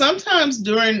students? Sometimes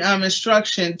during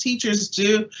instruction, teachers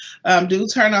do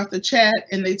turn off the chat,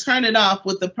 and they turn it off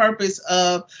with the purpose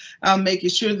of making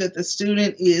sure that the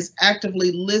student is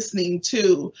actively listening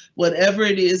to whatever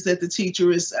it is that the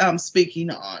teacher is speaking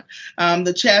on.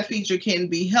 The chat feature can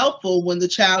be helpful when the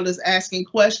child is asking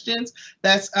questions.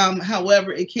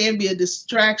 However, it can be a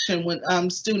distraction when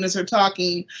students are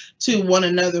talking to one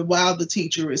another while the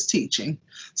teacher is teaching.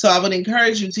 So I would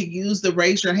encourage you to use the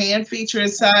raise your hand feature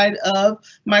inside of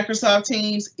Microsoft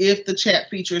Teams if the chat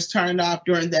feature is turned off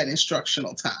during that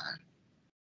instructional time.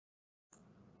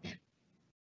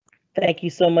 Thank you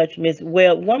so much, Ms.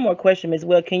 Well. One more question, Ms.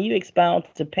 Well. Can you expound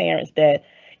to parents that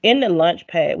in the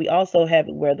Launchpad, we also have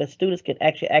it where the students can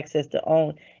actually access their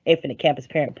own Infinite Campus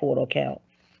Parent Portal account?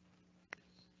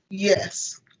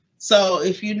 Yes. So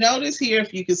if you notice here,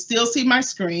 if you can still see my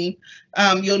screen,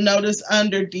 you'll notice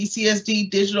under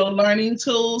DCSD Digital Learning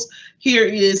Tools, here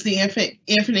is the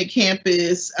Infinite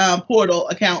Campus portal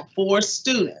account for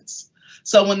students.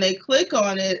 So when they click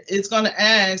on it, it's going to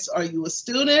ask, are you a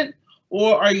student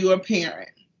or are you a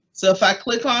parent? So if I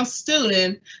click on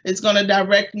student, it's going to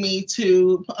direct me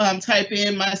to type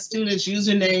in my student's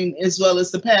username as well as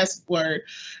the password,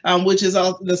 which is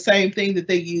all the same thing that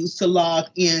they use to log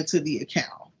into the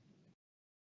account.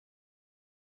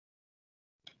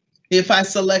 If I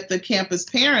select the campus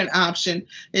parent option,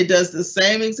 it does the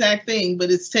same exact thing,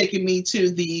 but it's taking me to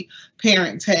the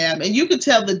parent tab. And you can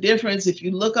tell the difference if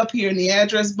you look up here in the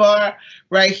address bar,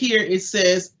 right here, it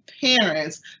says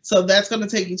parents. So that's going to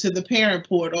take you to the parent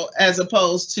portal, as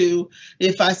opposed to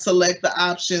if I select the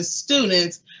option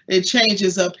students, it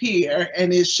changes up here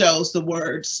and it shows the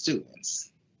word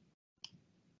students.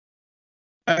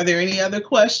 Are there any other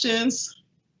questions?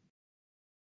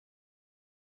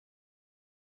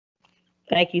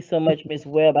 Thank you so much, Ms.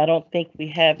 Webb. I don't think we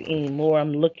have any more.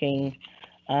 I'm looking.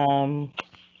 I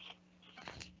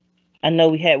know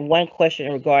we had one question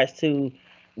in regards to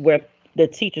where the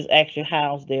teachers actually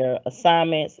house their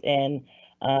assignments, and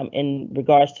in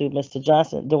regards to Mr.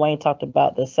 Johnson, Dwayne talked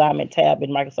about the assignment tab in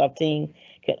Microsoft Teams.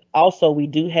 Also, we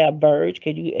do have Verge.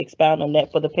 Could you expound on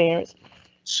that for the parents?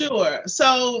 Sure.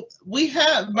 So we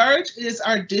have Verge is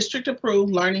our district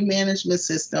approved learning management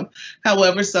system.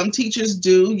 However, some teachers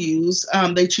do use,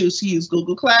 they choose to use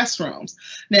Google Classrooms.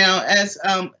 Now, as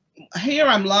here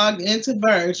I'm logged into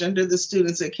Verge under the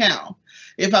student's account.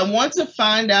 If I want to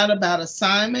find out about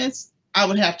assignments, I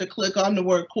would have to click on the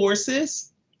word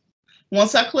courses.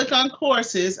 Once I click on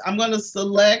courses, I'm going to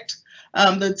select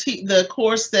the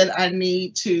course that I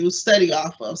need to study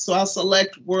off of. So I'll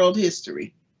select World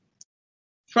History.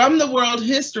 From the World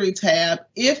History tab,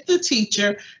 if the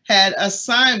teacher had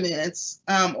assignments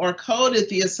or coded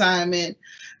the assignment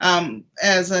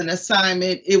as an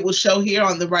assignment, it will show here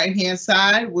on the right-hand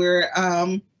side where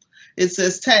it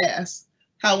says tasks.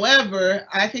 However,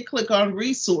 I can click on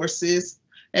resources,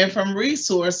 and from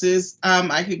resources,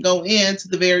 I can go into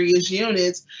the various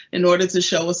units in order to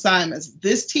show assignments.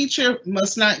 This teacher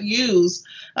must not use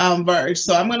Verge,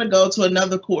 so I'm going to go to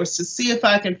another course to see if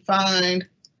I can find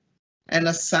an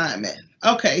assignment.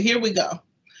 Okay, here we go.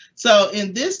 So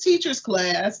in this teacher's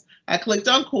class, I clicked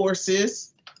on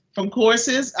courses. From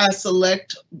courses, I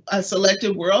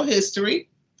selected World History.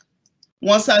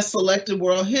 Once I selected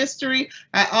World History,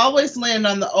 I always land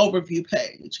on the overview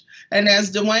page. And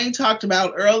as Dwayne talked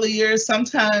about earlier,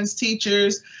 sometimes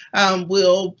teachers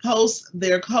will post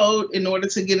their code in order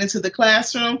to get into the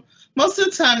classroom. Most of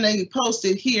the time they post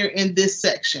it here in this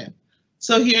section.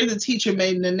 So here the teacher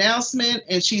made an announcement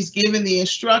and she's given the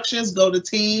instructions, go to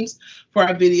Teams for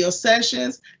our video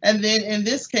sessions. And then in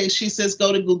this case, she says,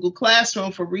 go to Google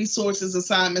Classroom for resources,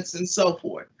 assignments, and so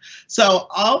forth. So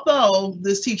although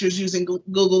this teacher is using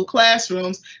Google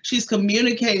Classrooms, she's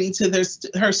communicating to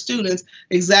her students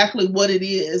exactly what it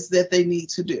is that they need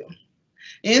to do.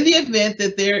 In the event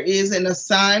that there is an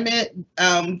assignment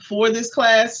for this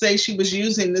class, say she was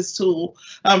using this tool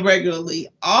regularly,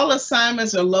 all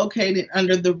assignments are located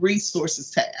under the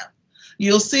Resources tab.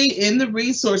 You'll see in the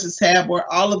Resources tab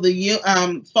where all of the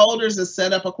folders are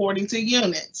set up according to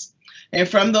units. And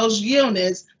from those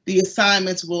units, the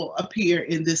assignments will appear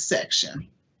in this section.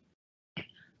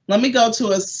 Let me go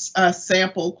to a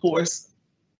sample course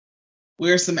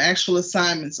where some actual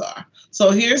assignments are.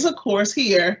 So here's a course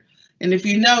here. And if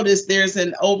you notice, there's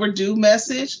an overdue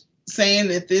message saying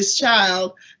that this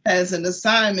child has an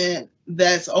assignment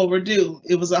that's overdue.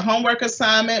 It was a homework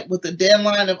assignment with a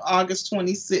deadline of August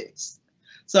 26th.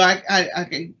 So I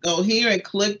can go here and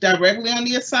click directly on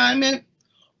the assignment,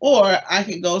 or I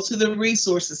can go to the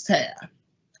Resources tab.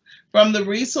 From the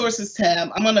Resources tab,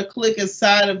 I'm going to click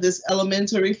inside of this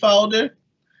elementary folder.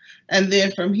 And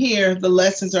then from here, the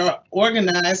lessons are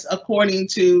organized according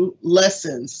to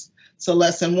lessons. So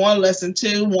lesson 1, lesson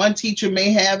 2, one teacher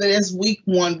may have it as week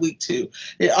 1, week 2.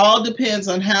 It all depends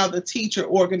on how the teacher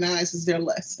organizes their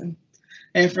lesson.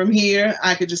 And from here,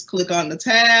 I could just click on the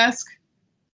task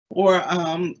or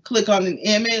click on an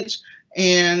image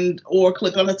or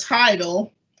click on a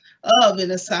title of an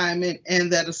assignment,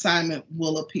 and that assignment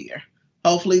will appear.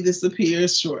 Hopefully this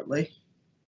appears shortly.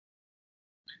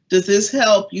 Does this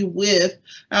help you with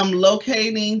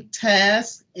locating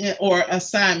tasks or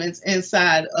assignments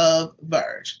inside of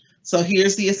Verge? So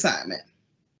here's the assignment.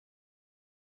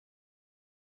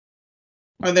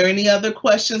 Are there any other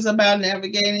questions about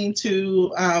navigating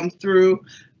through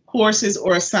courses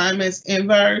or assignments in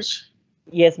Verge?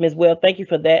 Yes, Ms. Well, thank you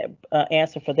for that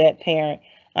answer for that parent.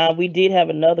 We did have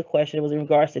another question. It was in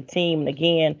regards to Team. And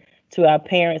again, to our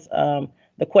parents,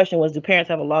 the question was, do parents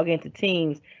have a login to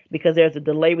Teams because there's a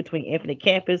delay between Infinite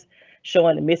Campus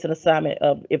showing the missing assignment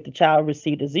of if the child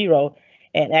received a 0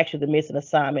 and actually the missing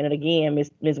assignment? And again,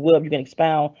 Ms. Webb, you can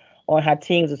expound on how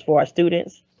Teams is for our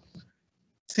students.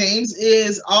 Teams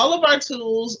is, all of our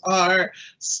tools are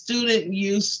student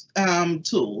use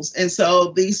tools. And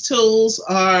so these tools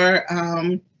are,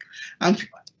 I'm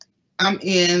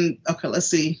in, okay, let's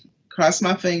see. Cross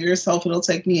my fingers, hope it'll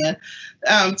take me in.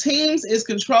 Teams is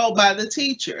controlled by the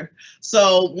teacher.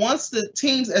 So once the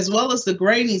Teams, as well as the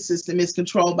grading system, is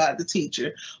controlled by the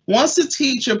teacher. Once the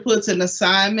teacher puts an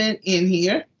assignment in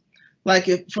here, like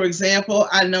if, for example,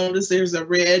 I notice there's a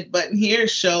red button here,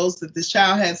 shows that the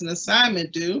child has an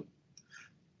assignment due.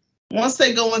 Once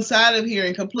they go inside of here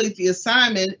and complete the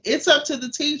assignment, it's up to the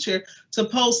teacher to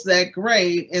post that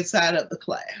grade inside of the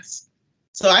class.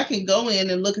 So I can go in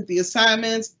and look at the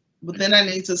assignments, but then I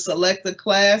need to select the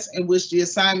class in which the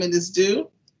assignment is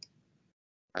due.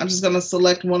 I'm just going to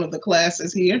select one of the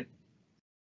classes here.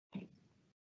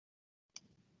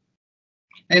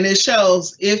 And it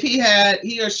shows if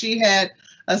he or she had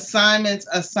assignments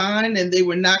assigned and they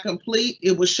were not complete,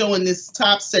 it was showing this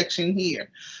top section here.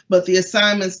 But the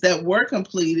assignments that were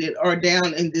completed are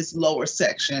down in this lower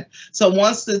section. So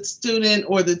once the student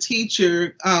or the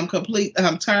teacher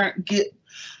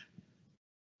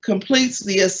completes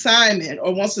the assignment,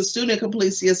 or once the student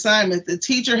completes the assignment, the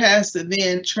teacher has to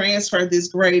then transfer this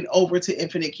grade over to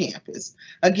Infinite Campus.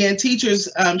 Again, teachers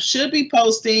should be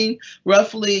posting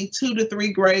roughly 2 to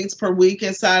 3 grades per week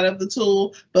inside of the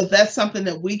tool, but that's something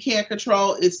that we can't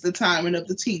control. It's the timing of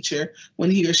the teacher when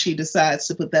he or she decides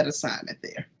to put that assignment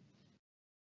there,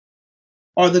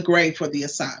 or the grade for the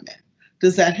assignment.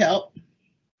 Does that help?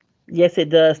 Yes, it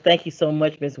does. Thank you so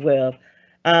much, Ms. Webb.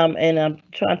 And I'm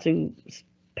trying to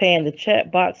pan the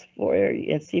chat box for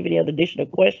and see if any other additional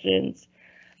questions.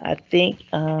 I think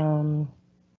a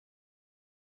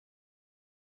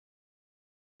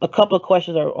couple of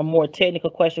questions are more technical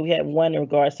questions. We had one in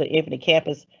regards to Infinite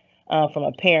Campus from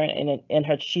a parent,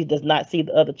 and she does not see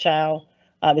the other child.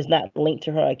 It's not linked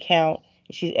to her account.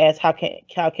 She asked how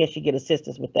can she get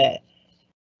assistance with that?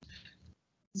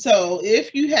 So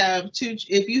if you have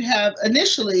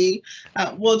initially,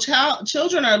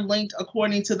 children are linked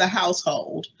according to the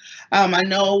household. I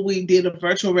know we did a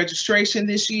virtual registration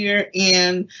this year,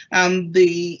 and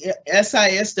the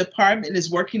SIS department is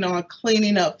working on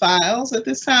cleaning up files at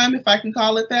this time, if I can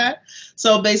call it that.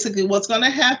 So basically what's going to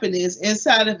happen is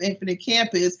inside of Infinite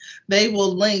Campus, they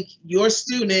will link your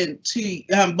student to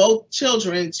both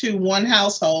children to one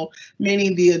household,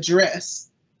 meaning the address.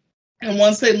 And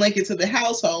once they link it to the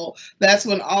household, that's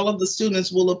when all of the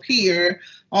students will appear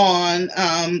on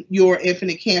your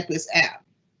Infinite Campus app.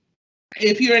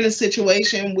 If you're in a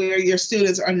situation where your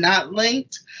students are not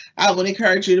linked, I would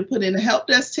encourage you to put in a help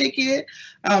desk ticket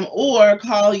or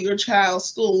call your child's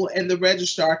school, and the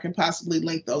registrar can possibly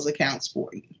link those accounts for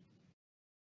you.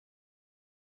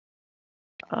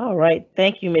 All right.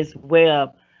 Thank you, Ms.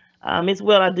 Webb. Ms.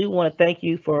 Webb, I do want to thank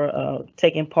you for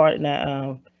taking part in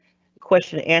that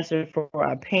question and answer for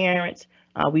our parents.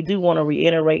 We do want to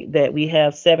reiterate that we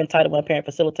have 7 Title I parent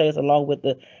facilitators along with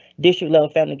the district level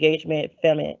family engagement,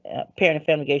 parent and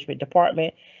family engagement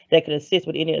department that can assist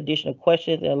with any additional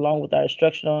questions, and along with our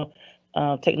instructional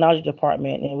technology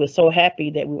department. And we're so happy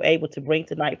that we were able to bring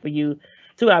tonight for you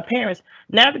to our parents,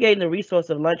 navigating the resources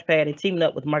of Launchpad and teaming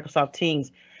up with Microsoft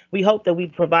Teams. We hope that we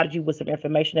provided you with some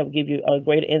information that will give you a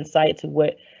greater insight to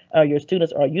what your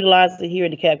students are utilizing here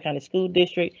in the DeKalb County School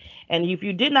District. And if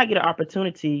you did not get an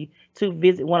opportunity to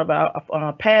visit one of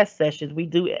our past sessions, we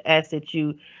do ask that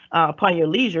you, upon your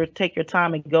leisure, take your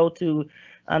time and go to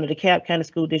the DeKalb County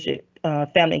School District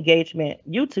Family Engagement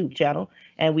YouTube channel.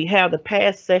 And we have the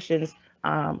past sessions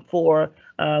for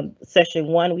session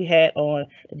 1 we had on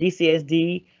the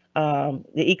DCSD,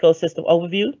 the ecosystem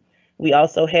overview. We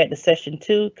also had the session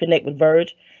 2, Connect with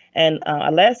Verge. And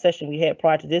our last session we had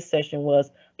prior to this session was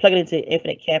plugging into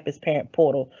Infinite Campus Parent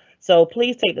Portal. So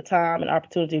please take the time and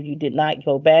opportunity, if you did not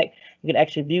go back, you can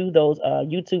actually view those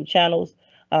YouTube channels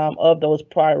of those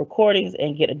prior recordings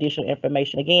and get additional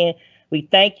information. Again, we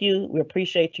thank you. We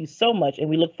appreciate you so much. And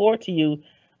we look forward to you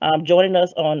joining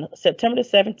us on September the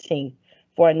 17th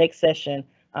for our next session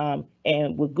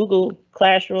and with Google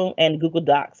Classroom and Google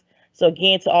Docs. So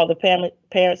again, to all the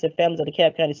parents and families of the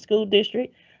DeKalb County School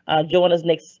District, join us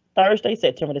next Thursday,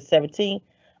 September the 17th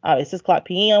at 6 o'clock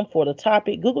p.m. for the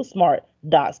topic Google Smart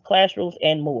Docs, Classrooms,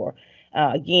 and more.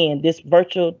 Again, this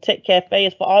virtual tech cafe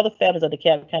is for all the families of the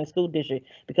DeKalb County School District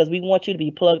because we want you to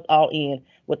be plugged all in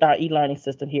with our e-learning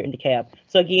system here in DeKalb.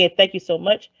 So again, thank you so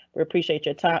much. We appreciate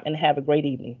your time and have a great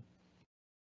evening.